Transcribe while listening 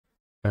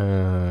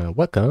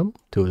Welcome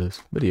to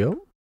this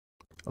video.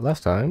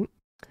 Last time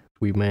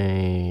we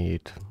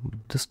made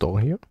this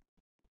door here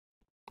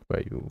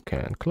where you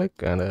can click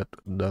and it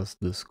does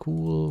this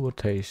cool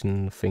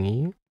rotation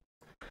thingy,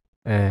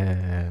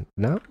 and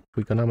now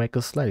we're gonna make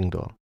a sliding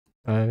door.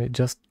 I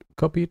just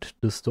copied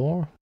this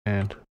door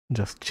and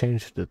just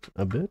changed it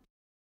a bit,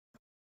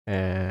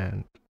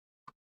 and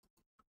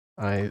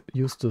I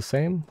used the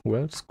same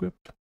weld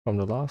script from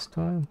the last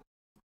time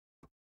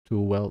to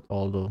weld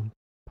all the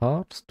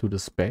parts to the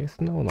space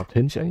now, not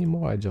hinge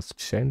anymore. I just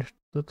changed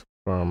it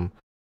from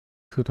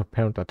to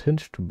parent dot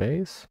hinge to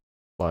base,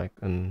 like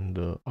in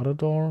the other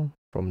door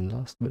from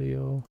last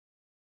video.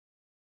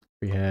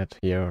 We had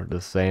here the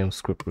same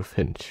script with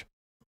hinge.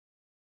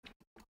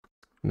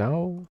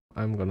 Now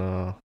I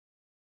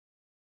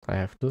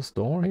have this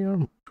door here,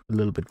 a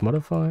little bit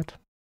modified,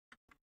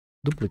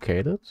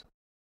 duplicate it,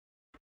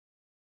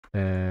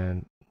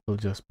 and we'll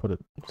just put the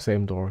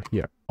same door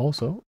here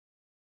also.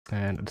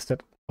 And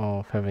instead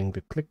of having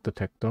the click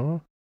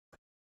detector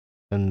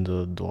in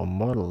the door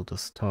model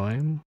this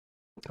time,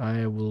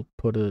 I will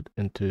put it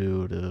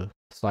into the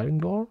sliding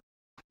door.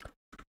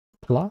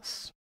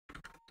 Plus,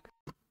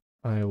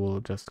 I will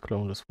just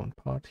clone this one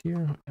part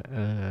here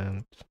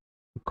and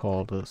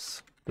call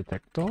this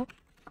detector.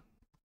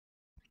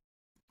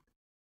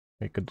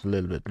 Make it a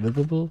little bit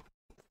visible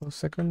for a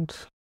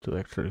second to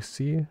actually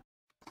see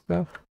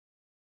stuff.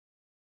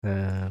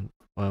 And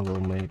I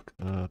will make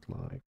it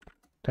like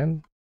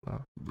 10, a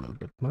little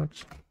bit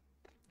much.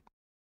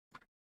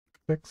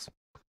 6.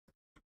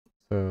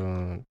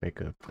 So make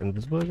it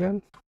invisible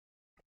again.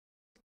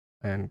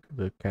 And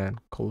the can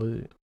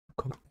color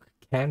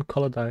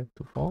die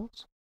to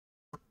false.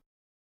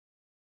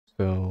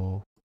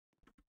 So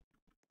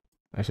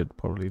I should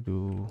probably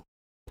do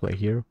play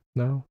here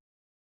now.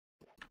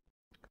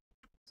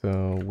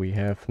 So we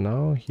have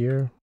now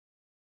here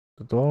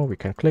the door, we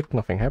can click,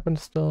 nothing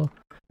happens still,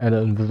 and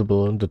an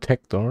invisible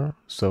detector,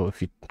 so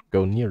if you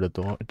go near the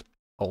door it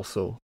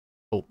also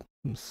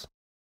opens.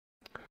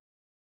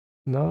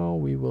 Now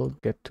we will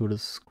get to the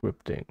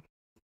scripting.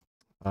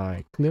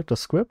 I cleared the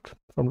script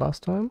from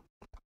last time,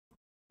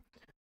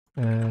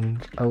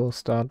 and I will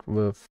start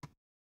with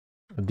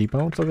a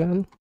debounce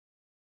again,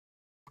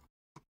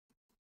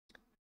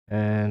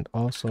 and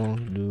also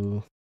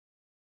do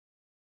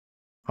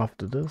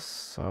after this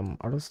some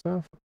other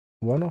stuff.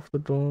 One of the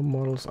door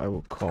models I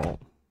will call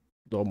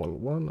door model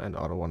 1 and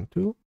other one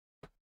 2.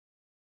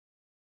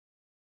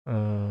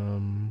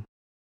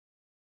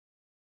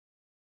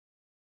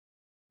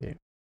 Yeah.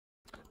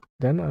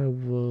 Then I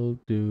will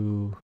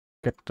do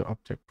get the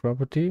object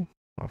property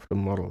of the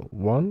model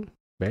 1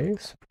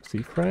 base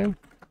C-frame.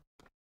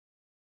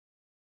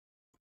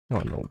 Oh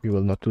no, we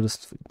will not do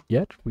this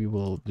yet. We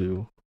will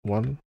do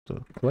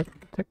the click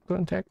detector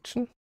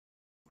interaction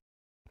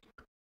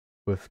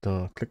with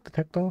the click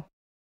detector,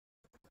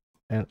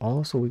 and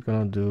also we're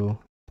gonna do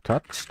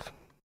touched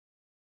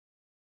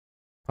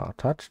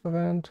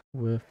event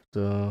with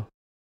the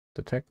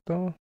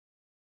detector,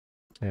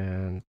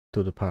 and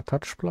to the part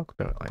touch block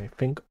there I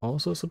think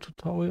also is a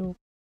tutorial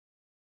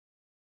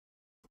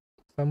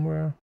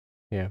somewhere.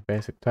 Yeah,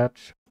 basic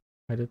touch,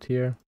 edit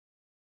here,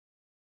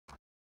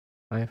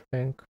 I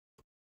think.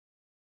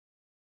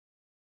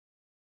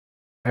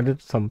 I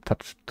did some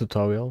touch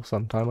tutorial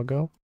some time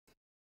ago,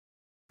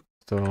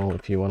 so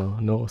if you want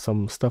to know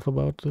some stuff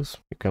about this,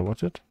 you can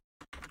watch it.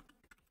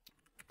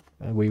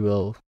 And we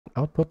will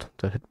output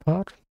the hit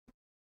part,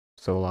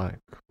 so like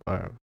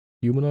our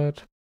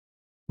humanoid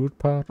root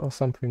part or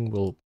something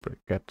will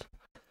get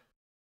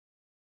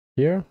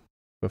here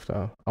with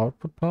the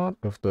output part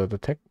of the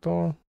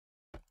detector.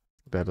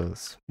 That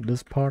is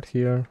this part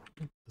here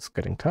is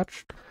getting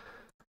touched.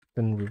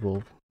 Then we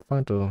will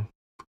find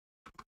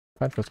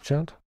this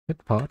child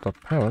hit part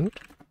of parent.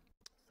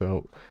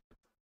 So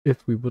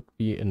if we would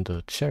be in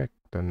the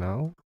character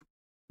now,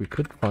 we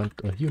could find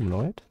a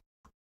humanoid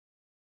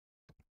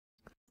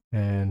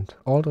and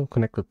all the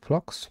connected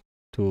blocks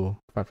to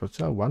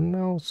child 1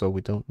 now, so we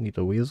don't need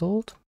a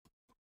result.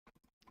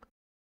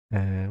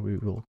 And we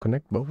will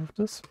connect both of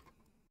this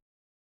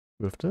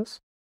with this.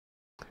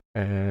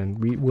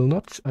 And I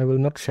will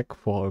not check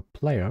for a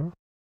player,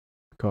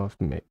 because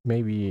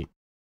maybe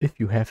if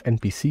you have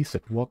NPCs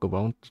that walk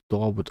around, the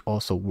door would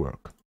also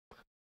work.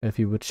 If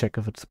you would check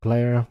if it's a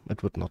player,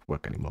 it would not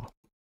work anymore.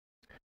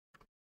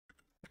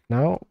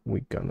 Now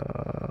we're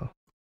gonna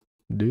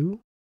do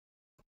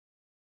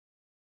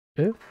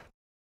if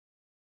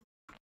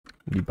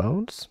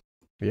debounce,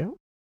 yeah,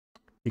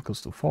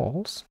 equals to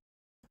false,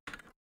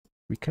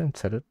 we can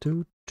set it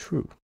to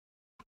true.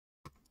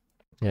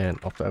 And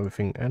after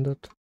everything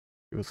ended,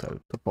 we will set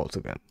it to false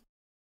again.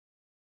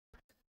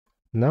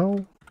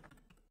 Now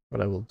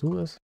what I will do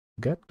is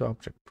get the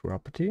object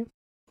property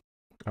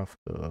of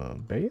the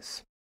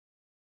base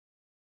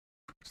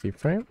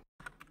C-frame,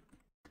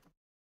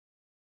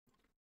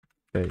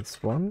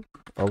 base 1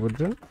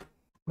 origin,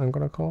 I'm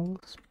gonna call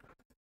this.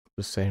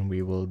 The same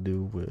we will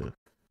do with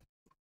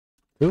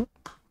 2.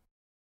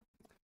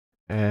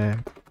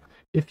 And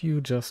if you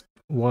just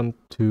want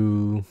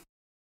to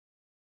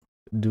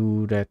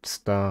do that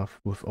stuff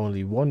with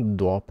only one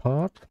door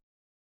part.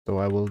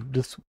 So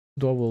this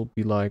door will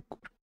be like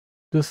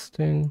this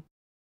thing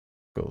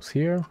goes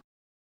here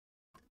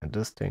and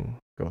this thing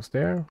goes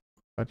there.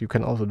 But you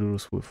can also do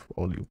this with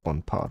only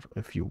one part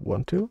if you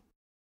want to,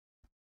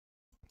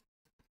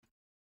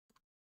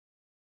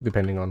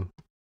 depending on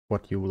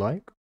what you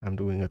like. I'm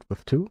doing it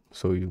with two,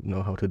 so you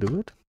know how to do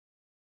it.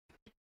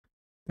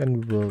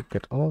 Then we will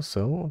get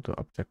also the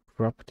object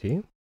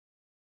property.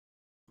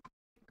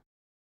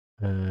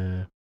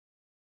 The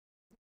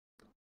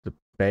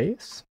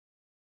base,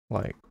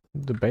 like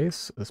the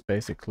base is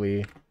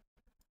basically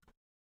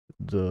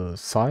the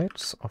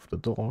sides of the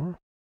door,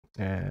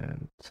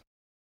 and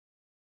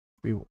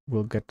we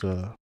will get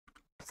the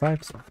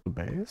sides of the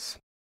base.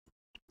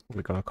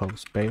 We're gonna call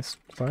this base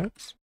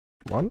sides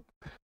 1.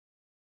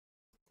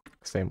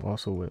 Same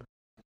also with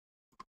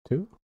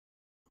 2.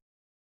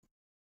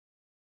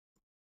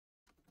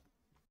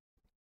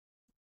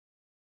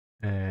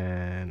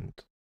 And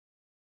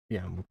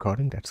yeah, I'm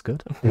recording, that's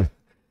good.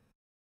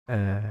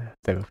 Same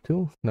with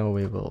 2. Now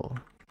we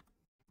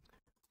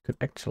could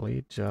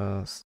actually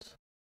just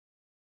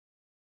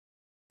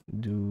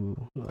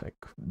do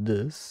like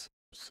this,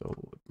 so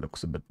it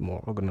looks a bit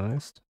more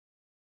organized.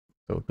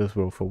 So this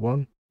row for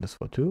 1, this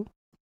for 2.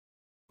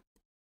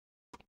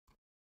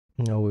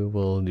 Now we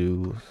will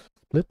do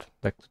split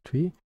like the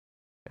tree,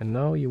 and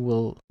now you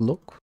will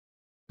look,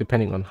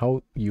 depending on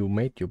how you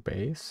made your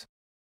base,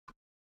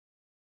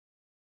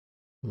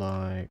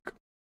 like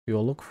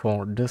you'll look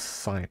for this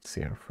sides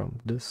here, from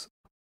this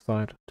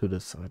side to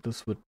this side.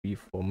 This would be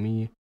for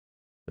me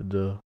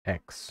the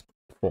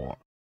X4.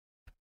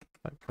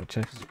 Like if I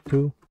change it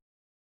to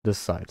the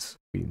sides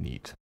we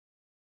need.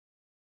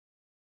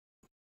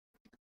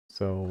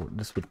 So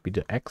this would be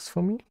the X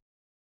for me.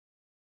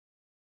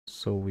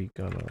 So we're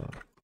gonna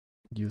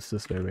use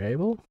this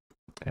variable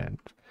and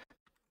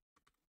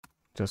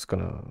just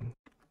gonna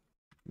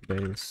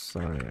base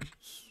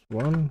sides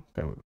 1.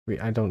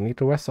 I don't need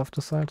the rest of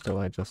the side, so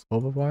I just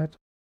override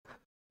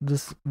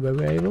this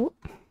variable.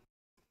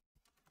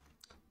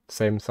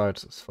 Same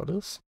size as for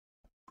this.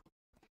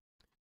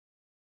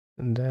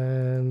 And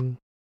then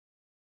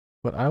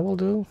what I will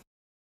do,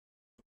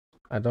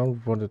 I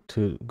don't want it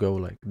to go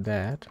like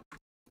that.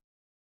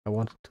 I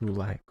want it to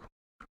like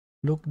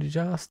look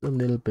just a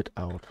little bit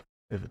out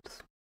if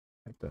it's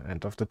at the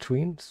end of the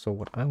tween. So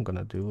what I'm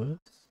gonna do is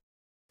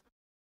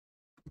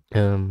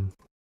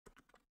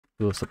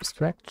do a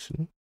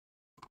subtraction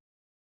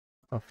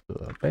of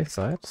the base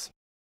sides,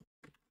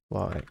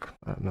 like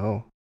I don't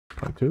know,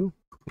 0.2,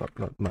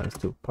 not minus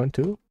 2,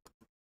 0.2.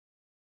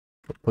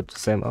 Put the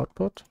same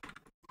output,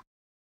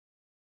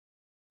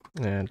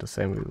 and the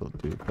same we will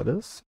do for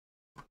this.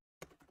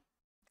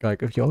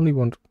 Like if you only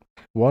want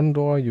one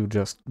door, you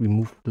just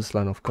remove this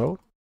line of code,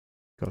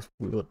 because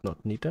we would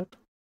not need that.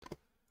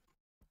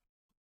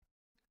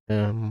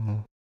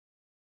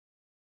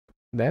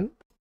 Then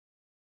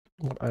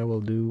what I will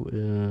do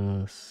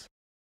is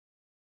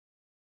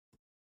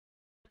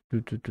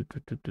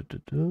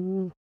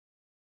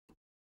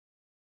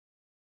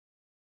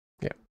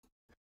yeah,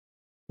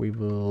 we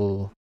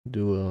will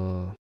do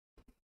a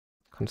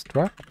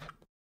construct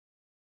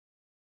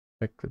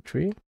vector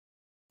tree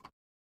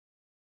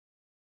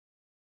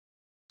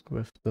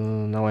with the,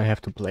 now I have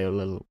to play a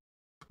little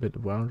bit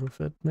around with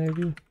it.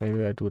 Maybe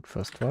I do it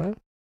first try.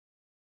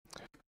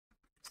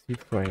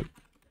 C-frame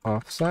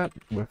offset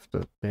with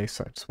the base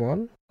sides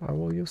 1 I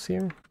will use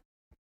here.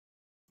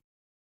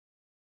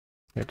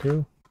 Here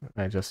too.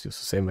 I just use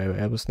the same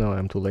variables now.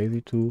 I'm too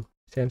lazy to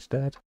change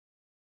that.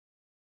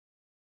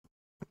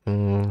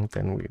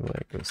 Then we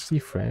make a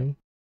C-frame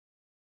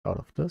out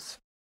of this.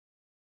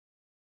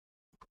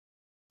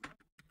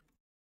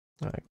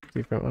 Like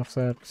C-frame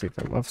offset,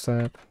 C-frame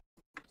offset.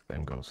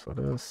 Same goes for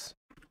this.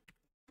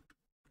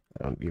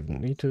 I don't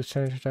even need to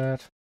change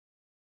that.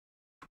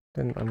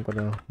 Then I'm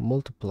gonna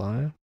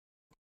multiply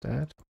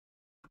that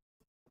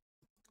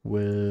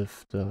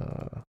with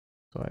the,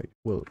 so I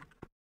will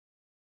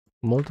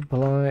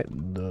multiply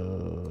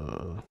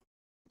the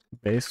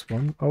base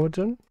 1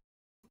 origin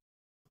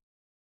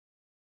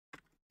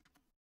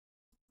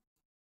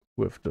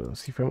with the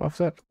C-frame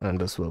offset, and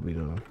this will be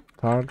the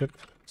target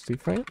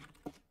C-frame.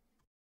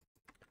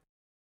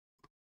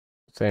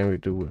 Same we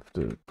do with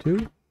the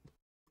 2,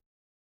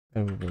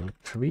 and we will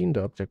tween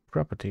the object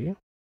property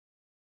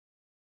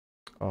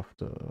of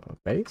the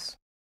base,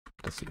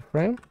 the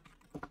C-frame,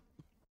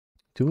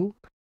 to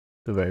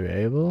the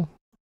variable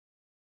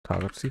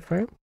target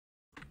C-frame.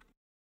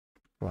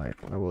 Right,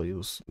 I will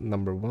use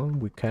number 1.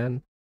 We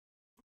can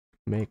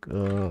make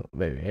a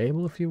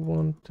variable if you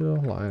want to,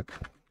 like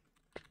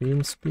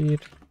beam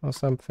speed or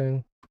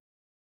something.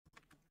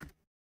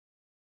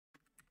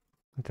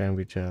 Then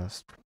we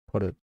just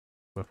put it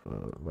with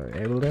a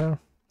variable there.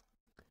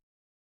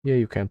 Here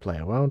you can play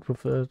around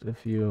with it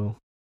if you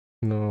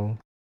know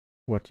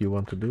what you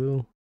want to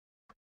do.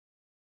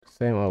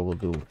 Same I will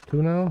do with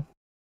 2 now.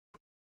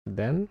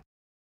 Then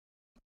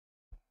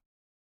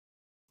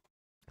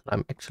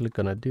I'm actually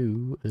gonna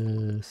do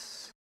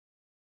is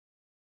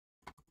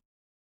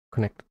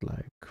connect it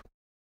like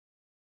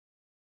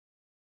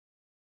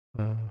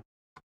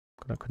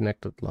gonna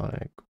connect it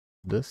like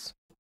this.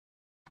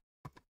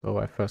 So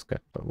I first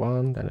get the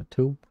 1, then a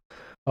 2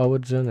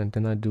 origin, and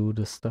then I do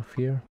this stuff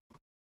here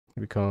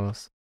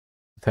because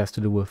it has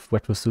to do with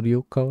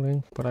RetroStudio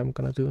coding. What I'm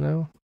gonna do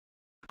now,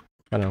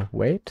 gonna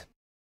wait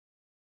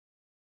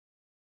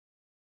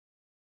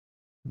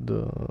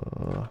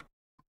the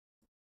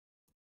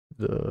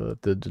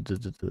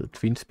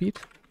tween speed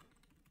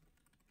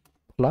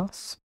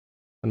plus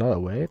another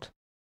wait,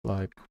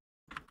 like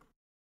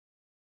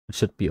it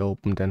should be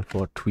open then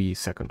for 3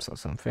 seconds or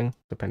something,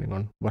 depending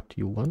on what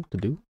you want to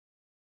do.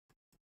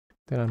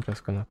 Then I'm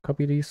just gonna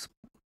copy these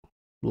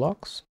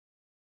blocks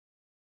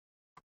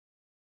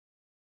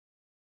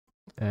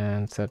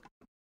and set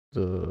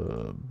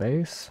the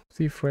base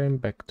C-frame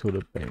back to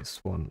the base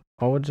 1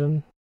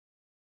 origin.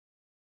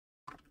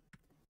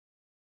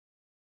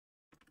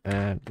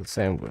 And the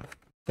same with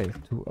base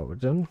 2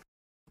 origin.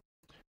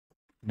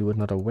 Do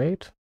another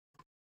wait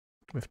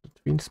with the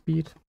tween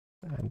speed,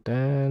 and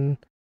then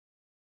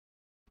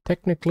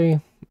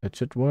technically it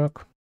should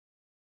work.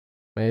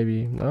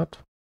 Maybe not.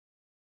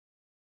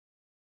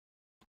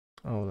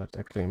 Oh, let's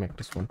actually make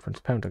this one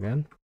transparent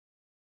again.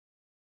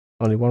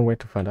 Only one way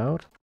to find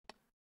out.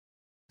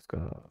 Just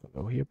gonna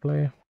go here,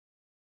 play.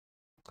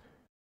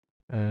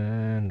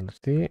 And let's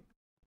see.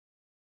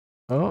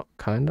 Oh,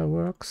 kinda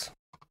works.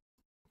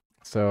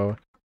 So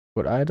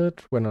what I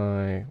did when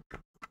I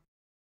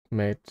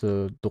made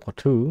the door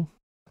 2,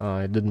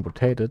 I didn't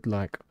rotate it.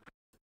 Like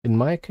in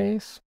my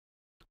case,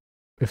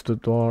 if the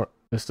door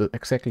is the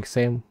exactly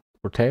same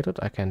rotated,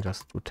 I can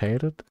just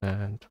rotate it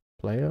and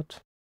play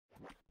it.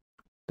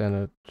 Then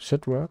it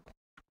should work.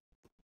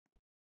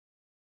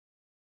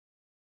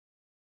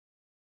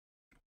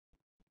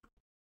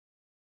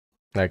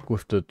 Like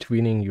with the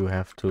tweening, you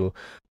have to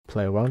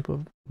play around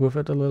with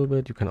it a little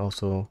bit. You can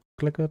also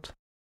click it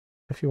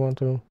if you want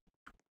to.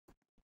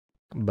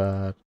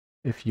 But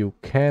if you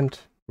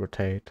can't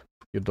rotate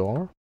your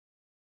door,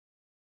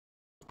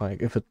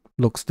 like if it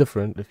looks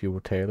different if you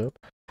rotate it,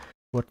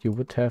 what you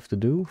would have to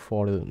do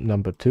for the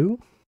number 2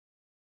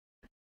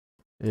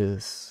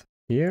 is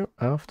here,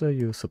 after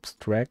you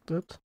subtract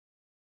it,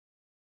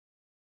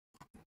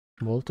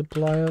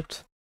 multiply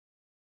it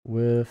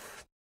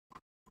with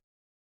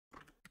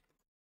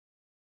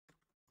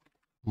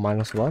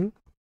 -1,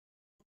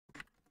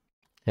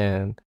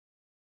 and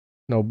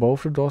now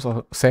both the doors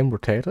are same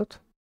rotated,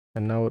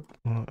 and now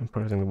I'm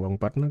pressing the wrong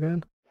button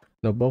again.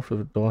 Now both of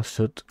the doors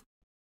should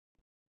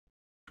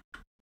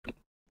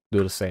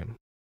do the same,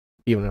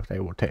 even if they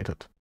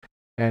rotated.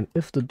 And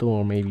if the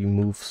door maybe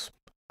moves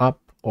up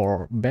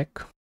or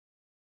back,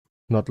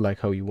 not like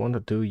how you want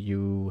it to,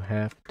 you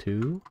have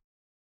to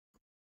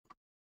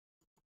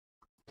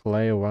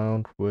play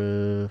around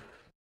with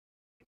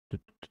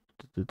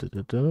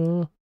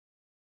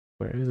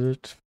where is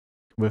it?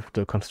 With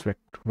the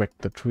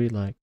constructor tree,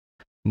 like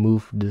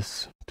move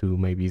this to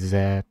maybe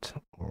Z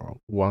or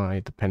Y,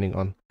 depending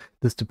on,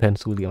 this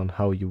depends really on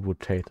how you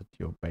rotated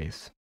your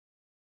base.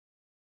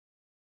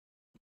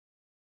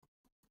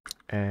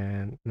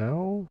 And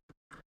now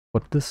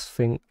what this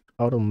thing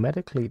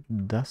automatically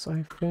does,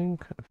 I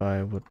think, if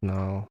I would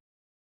now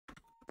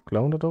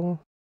clone the door,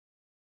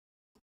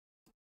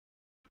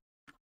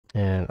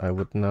 and I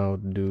would now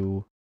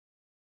do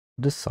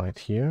this side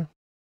here,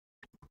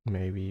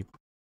 maybe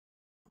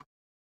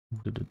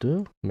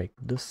make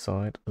this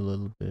side a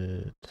little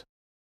bit,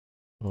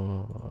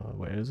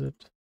 where is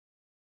it?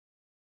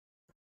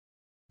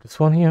 This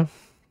one here.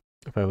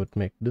 If I would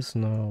make this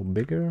now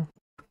bigger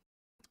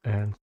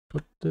and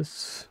put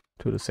this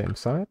to the same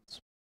sides,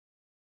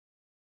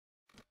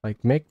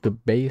 like make the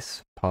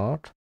base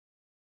part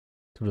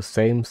to the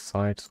same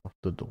sides of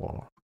the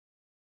door,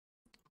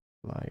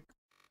 like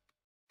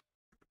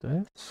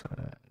that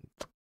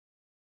and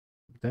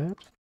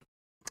that.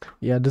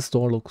 Yeah, this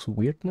door looks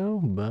weird now,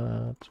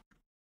 but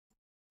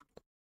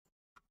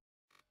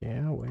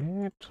yeah,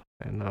 wait.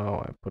 And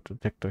now I put the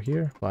detector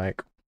here,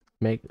 like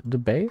make the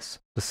base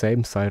the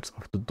same sides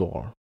of the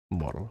door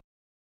model.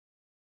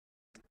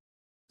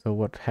 So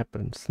what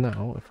happens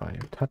now, if I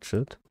touch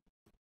it,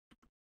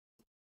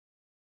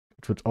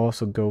 it would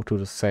also go to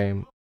the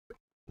same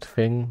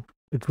thing.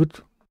 It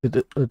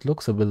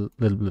looks a little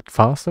bit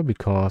faster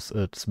because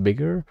it's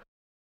bigger,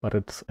 but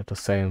it's at the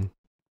same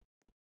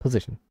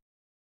position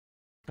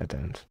at the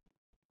end.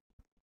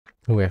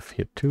 We have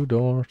here 2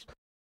 doors.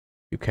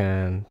 You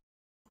can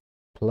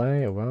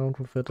play around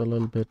with it a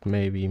little bit,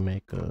 maybe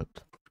make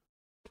it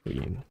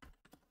clean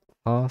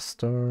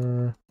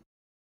faster,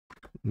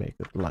 make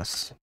it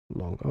less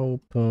long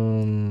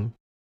open.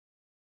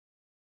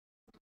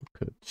 You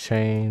could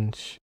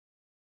change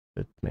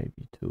it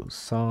maybe to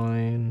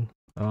sign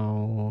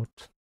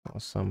out or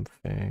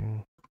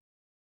something.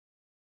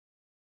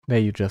 There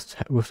you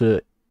just with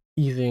the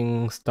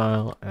easing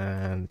style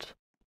and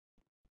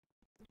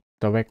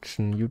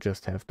direction, you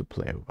just have to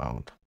play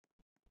around.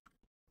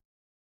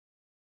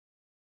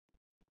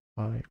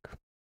 Like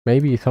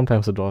maybe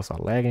sometimes the doors are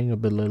lagging a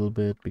little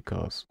bit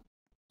because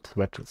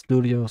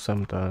RetroStudio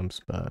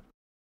sometimes, but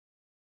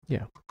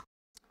yeah,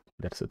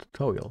 that's the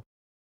tutorial.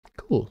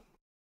 Cool.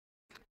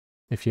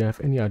 If you have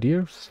any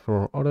ideas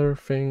for other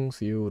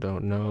things you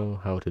don't know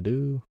how to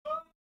do,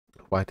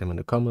 write them in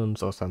the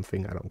comments or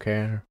something, I don't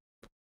care.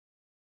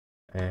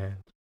 And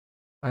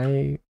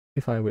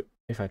if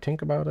I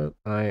think about it,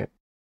 I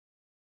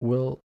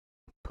will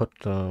put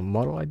the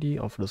model ID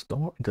of the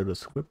store into the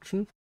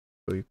description,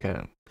 so you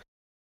can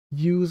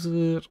use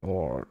it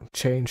or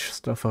change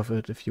stuff of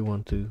it if you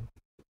want to.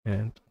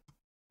 And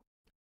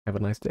have a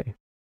nice day.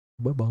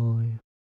 Bye bye.